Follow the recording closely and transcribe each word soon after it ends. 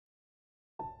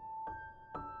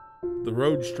The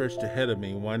road stretched ahead of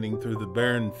me, winding through the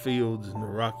barren fields and the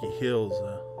rocky hills,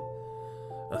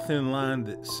 a thin line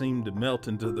that seemed to melt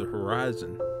into the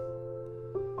horizon.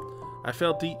 I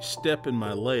felt each step in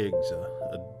my legs,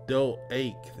 a dull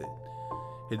ache that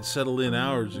had settled in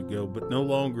hours ago but no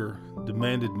longer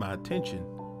demanded my attention.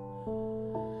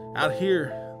 Out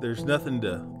here, there's nothing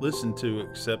to listen to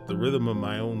except the rhythm of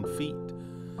my own feet,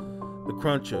 the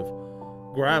crunch of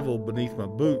gravel beneath my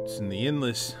boots, and the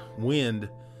endless wind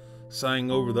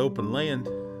sighing over the open land.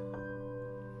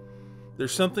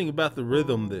 There's something about the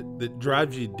rhythm that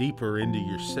drives you deeper into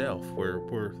yourself, where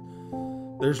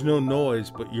there's no noise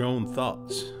but your own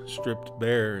thoughts, stripped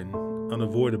bare and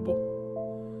unavoidable.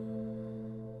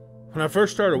 When I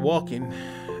first started walking,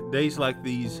 days like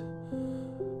these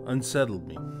unsettled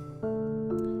me.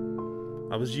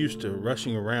 I was used to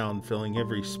rushing around, filling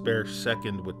every spare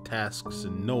second with tasks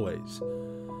and noise.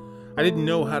 I didn't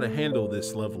know how to handle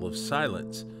this level of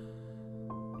silence.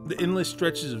 The endless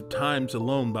stretches of times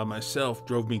alone by myself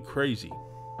drove me crazy.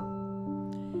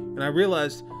 And I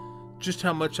realized just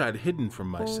how much I'd hidden from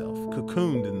myself,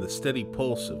 cocooned in the steady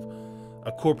pulse of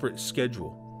a corporate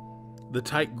schedule, the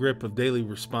tight grip of daily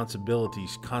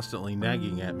responsibilities constantly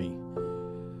nagging at me.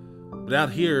 But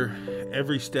out here,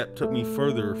 every step took me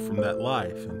further from that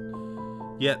life,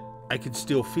 and yet I could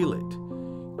still feel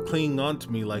it, clinging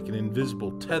onto me like an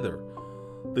invisible tether,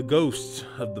 the ghosts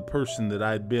of the person that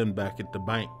I had been back at the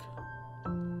bank.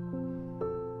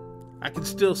 I could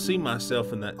still see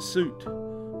myself in that suit,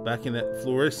 back in that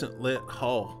fluorescent-lit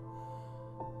hall,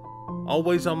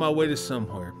 always on my way to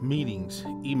somewhere, meetings,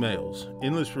 emails,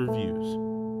 endless reviews.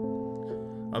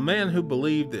 A man who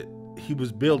believed that he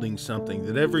was building something,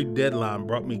 that every deadline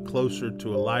brought me closer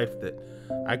to a life that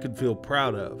I could feel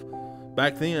proud of.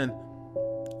 Back then,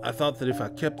 I thought that if I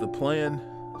kept the plan,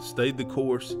 stayed the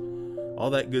course, all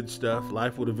that good stuff,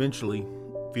 life would eventually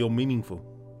feel meaningful.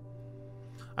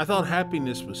 I thought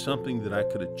happiness was something that I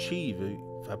could achieve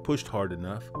if I pushed hard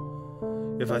enough,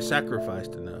 if I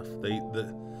sacrificed enough.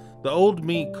 The old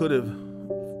me I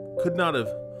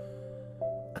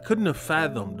couldn't have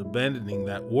fathomed abandoning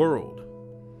that world.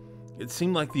 It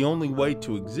seemed like the only way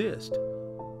to exist.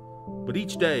 But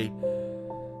each day,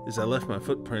 as I left my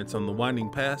footprints on the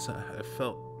winding paths, I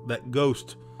felt that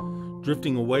ghost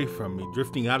drifting away from me,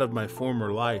 drifting out of my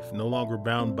former life, no longer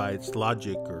bound by its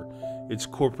logic or its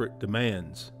corporate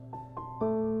demands.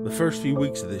 The first few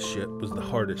weeks of this ship was the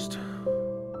hardest.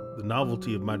 The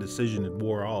novelty of my decision had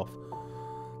wore off,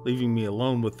 leaving me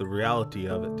alone with the reality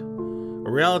of it.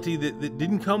 A reality that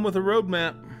didn't come with a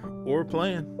roadmap or a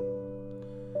plan.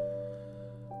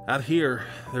 Out here,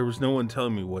 there was no one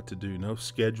telling me what to do, no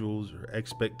schedules or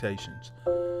expectations.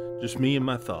 Just me and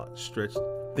my thoughts stretched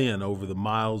thin over the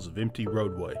miles of empty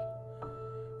roadway.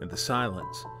 In the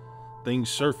silence, things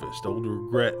surfaced, old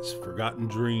regrets, forgotten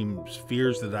dreams,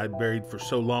 fears that I'd buried for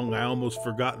so long I almost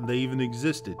forgotten they even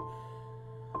existed.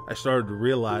 I started to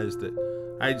realize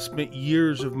that I had spent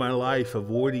years of my life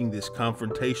avoiding this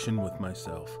confrontation with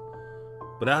myself.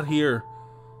 But out here,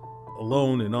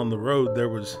 alone and on the road, there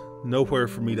was nowhere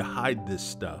for me to hide this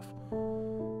stuff.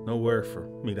 Nowhere for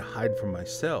me to hide from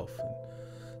myself.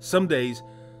 And some days,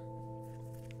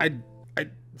 I'd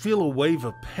feel a wave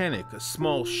of panic, a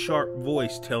small, sharp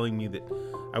voice telling me that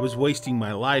I was wasting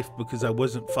my life because I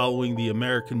wasn't following the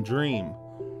American dream.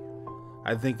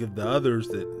 I'd think of the others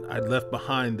that I'd left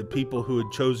behind, the people who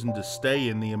had chosen to stay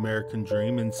in the American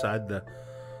dream inside the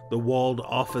walled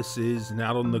offices and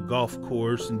out on the golf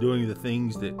course and doing the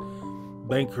things that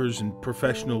bankers and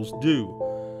professionals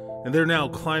do. And they're now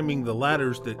climbing the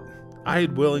ladders that I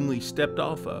had willingly stepped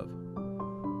off of.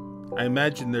 I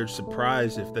imagine they're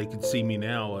surprised if they could see me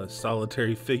now, a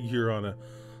solitary figure on a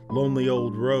lonely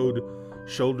old road,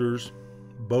 shoulders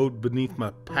bowed beneath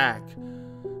my pack,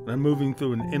 and I'm moving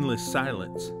through an endless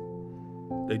silence.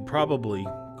 They'd probably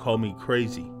call me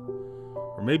crazy,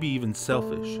 or maybe even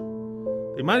selfish.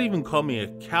 They might even call me a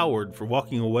coward for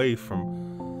walking away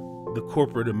from the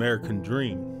corporate American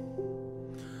dream.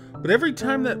 But every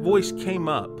time that voice came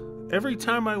up, every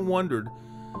time I wondered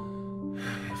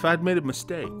if I'd made a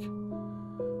mistake,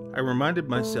 I reminded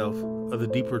myself of the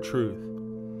deeper truth.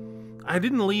 I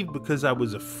didn't leave because I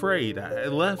was afraid. I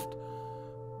left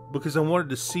because I wanted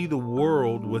to see the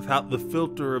world without the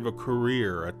filter of a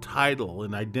career, a title,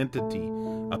 an identity,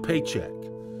 a paycheck.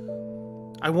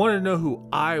 I wanted to know who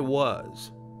I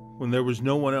was when there was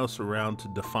no one else around to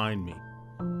define me.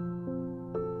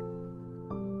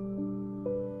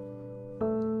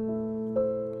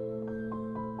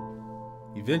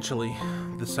 Eventually,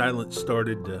 the silence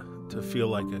started to feel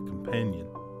like a companion.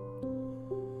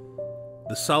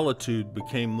 The solitude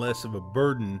became less of a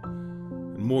burden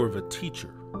and more of a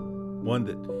teacher. one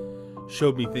that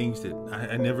showed me things that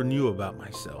I never knew about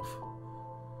myself.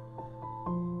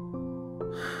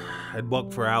 I'd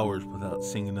walk for hours without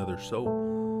seeing another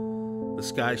soul. The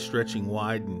sky stretching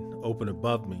wide and open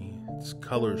above me, its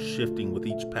colors shifting with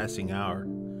each passing hour.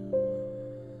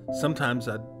 Sometimes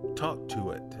I'd talk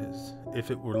to it as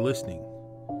if it were listening,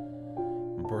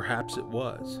 and perhaps it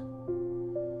was.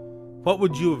 What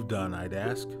would you have done, I'd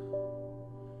ask?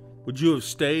 Would you have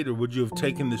stayed, or would you have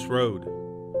taken this road?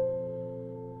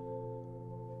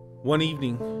 One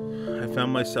evening, I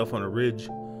found myself on a ridge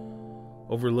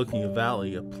overlooking a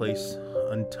valley, a place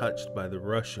untouched by the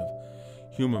rush of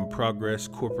human progress,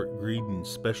 corporate greed, and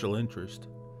special interest.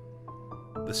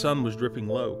 The sun was dripping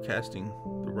low, casting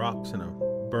the rocks in a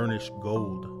burnished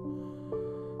gold,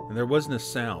 and there wasn't a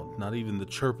sound, not even the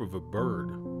chirp of a bird.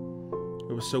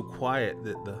 It was so quiet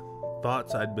that the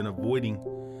thoughts I'd been avoiding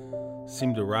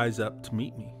seemed to rise up to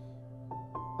meet me.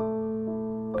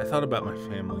 I thought about my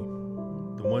family,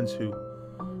 the ones who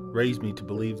raised me to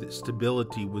believe that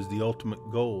stability was the ultimate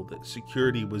goal, that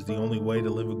security was the only way to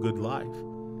live a good life.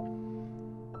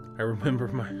 I remember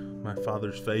my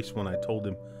father's face when I told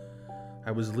him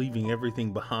I was leaving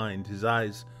everything behind, his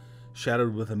eyes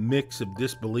shadowed with a mix of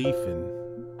disbelief and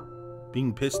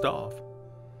being pissed off.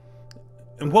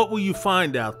 "And what will you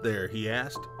find out there?" he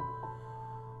asked.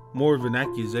 More of an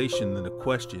accusation than a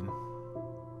question.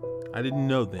 I didn't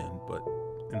know then, but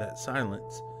in that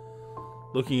silence,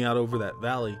 looking out over that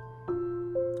valley,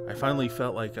 I finally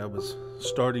felt like I was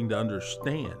starting to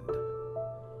understand.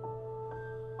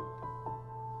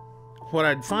 What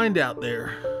I'd find out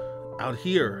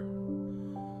here,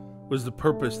 was the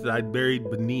purpose that I'd buried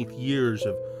beneath years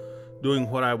of doing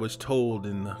what I was told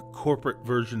in the corporate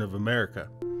version of America.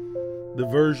 The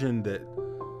version that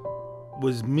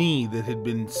was me that had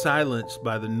been silenced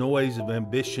by the noise of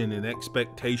ambition and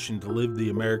expectation to live the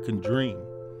American dream.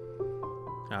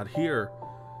 Out here,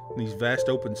 in these vast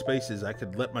open spaces, I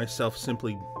could let myself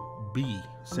simply be,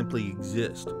 simply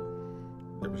exist.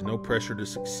 There was no pressure to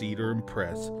succeed or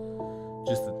impress,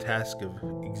 just the task of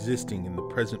existing in the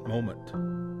present moment.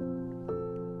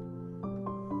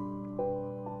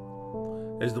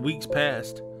 As the weeks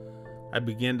passed, I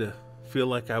began to feel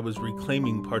like I was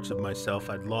reclaiming parts of myself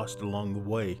I'd lost along the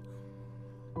way,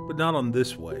 but not on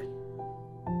this way.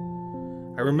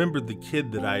 I remembered the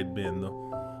kid that I had been, the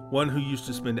one who used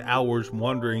to spend hours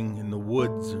wandering in the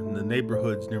woods and the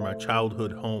neighborhoods near my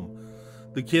childhood home,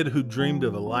 the kid who dreamed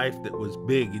of a life that was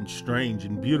big and strange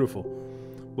and beautiful,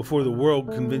 before the world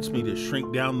convinced me to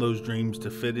shrink down those dreams to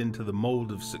fit into the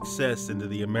mold of success, into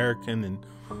the American and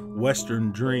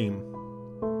Western dream.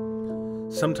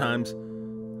 Sometimes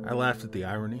I laughed at the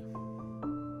irony.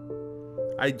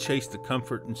 I'd chased the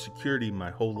comfort and security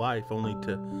my whole life, only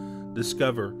to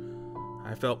discover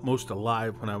I felt most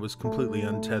alive when I was completely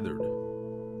untethered.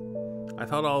 I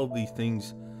thought all of these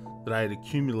things that I had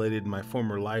accumulated in my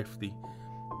former life, the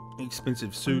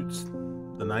expensive suits,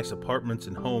 the nice apartments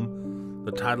and home,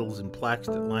 the titles and plaques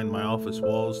that lined my office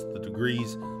walls, the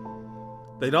degrees,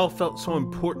 they'd all felt so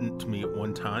important to me at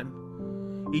one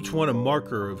time, each one a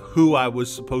marker of who I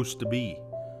was supposed to be.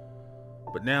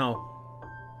 But now,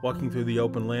 walking through the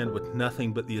open land with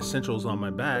nothing but the essentials on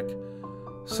my back,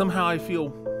 somehow I feel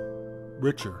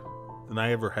richer than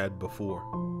I ever had before.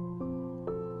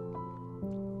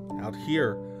 Out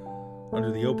here,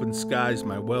 under the open skies,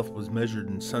 my wealth was measured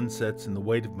in sunsets and the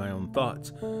weight of my own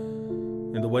thoughts,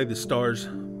 and the way the stars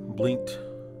blinked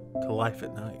to life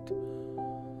at night,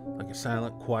 like a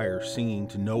silent choir singing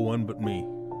to no one but me.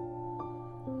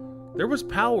 There was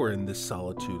power in this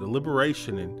solitude, a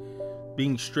liberation in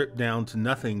being stripped down to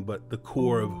nothing but the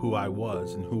core of who I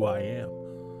was and who I am.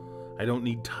 I don't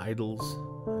need titles.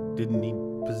 I didn't need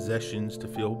possessions to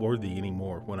feel worthy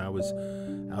anymore when I was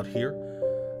out here.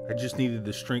 I just needed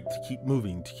the strength to keep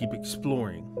moving, to keep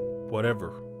exploring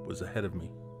whatever was ahead of me.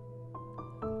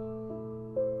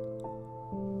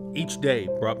 Each day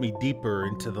brought me deeper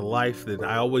into the life that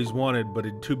I always wanted but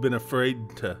had too been afraid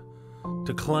to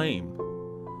claim.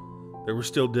 There were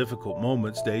still difficult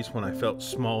moments, days when I felt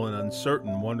small and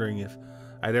uncertain, wondering if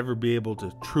I'd ever be able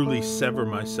to truly sever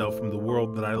myself from the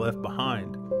world that I left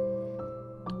behind.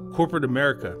 Corporate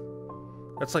America,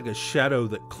 that's like a shadow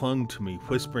that clung to me,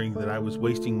 whispering that I was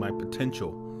wasting my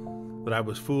potential, that I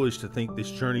was foolish to think this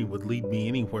journey would lead me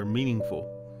anywhere meaningful.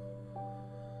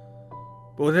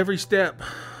 But with every step,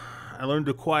 I learned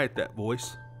to quiet that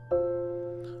voice.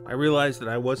 I realized that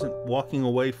I wasn't walking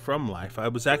away from life, I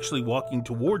was actually walking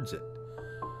towards it.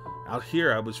 Out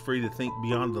here, I was free to think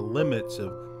beyond the limits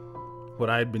of what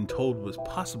I had been told was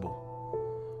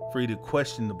possible, free to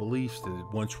question the beliefs that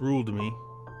had once ruled me.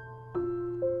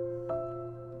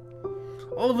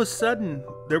 All of a sudden,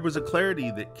 there was a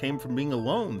clarity that came from being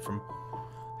alone, from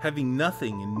having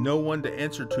nothing and no one to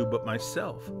answer to but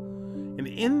myself. And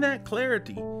in that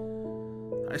clarity,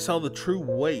 I saw the true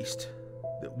waste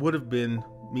that would have been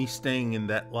me staying in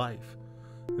that life,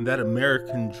 in that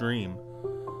American dream,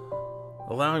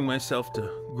 allowing myself to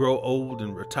grow old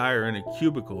and retire in a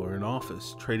cubicle or an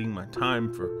office, trading my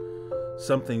time for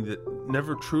something that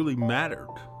never truly mattered.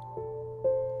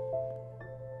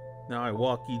 Now I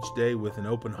walk each day with an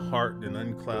open heart and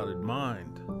unclouded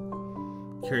mind,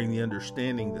 carrying the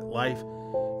understanding that life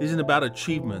isn't about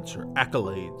achievements or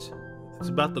accolades. It's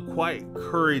about the quiet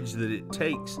courage that it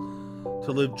takes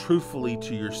to live truthfully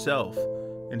to yourself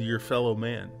and to your fellow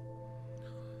man.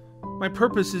 My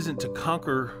purpose isn't to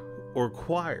conquer or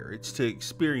acquire, it's to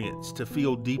experience, to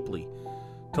feel deeply,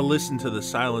 to listen to the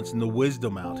silence and the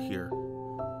wisdom out here.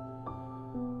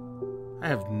 I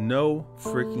have no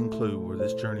freaking clue where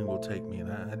this journey will take me,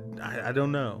 and I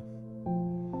don't know.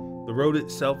 The road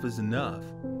itself is enough.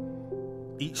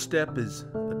 Each step is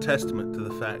a testament to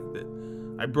the fact that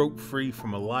I broke free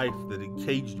from a life that had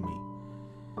caged me.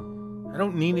 I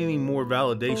don't need any more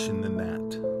validation than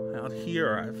that. Out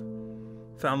here, I've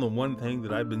found the one thing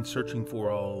that I've been searching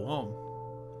for all along.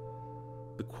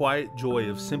 The quiet joy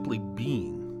of simply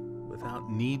being, without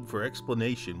need for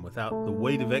explanation, without the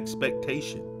weight of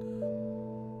expectation.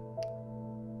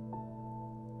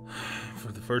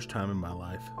 For the first time in my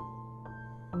life,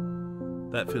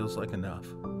 that feels like enough.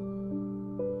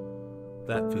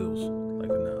 That feels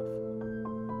like enough.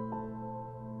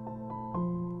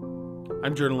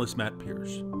 I'm journalist Matt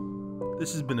Pierce.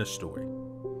 This has been a story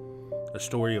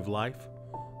of life,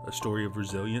 a story of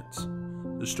resilience,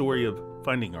 a story of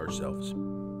finding ourselves.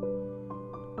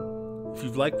 If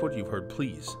you've liked what you've heard,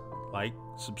 please like,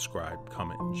 subscribe,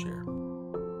 comment, and share.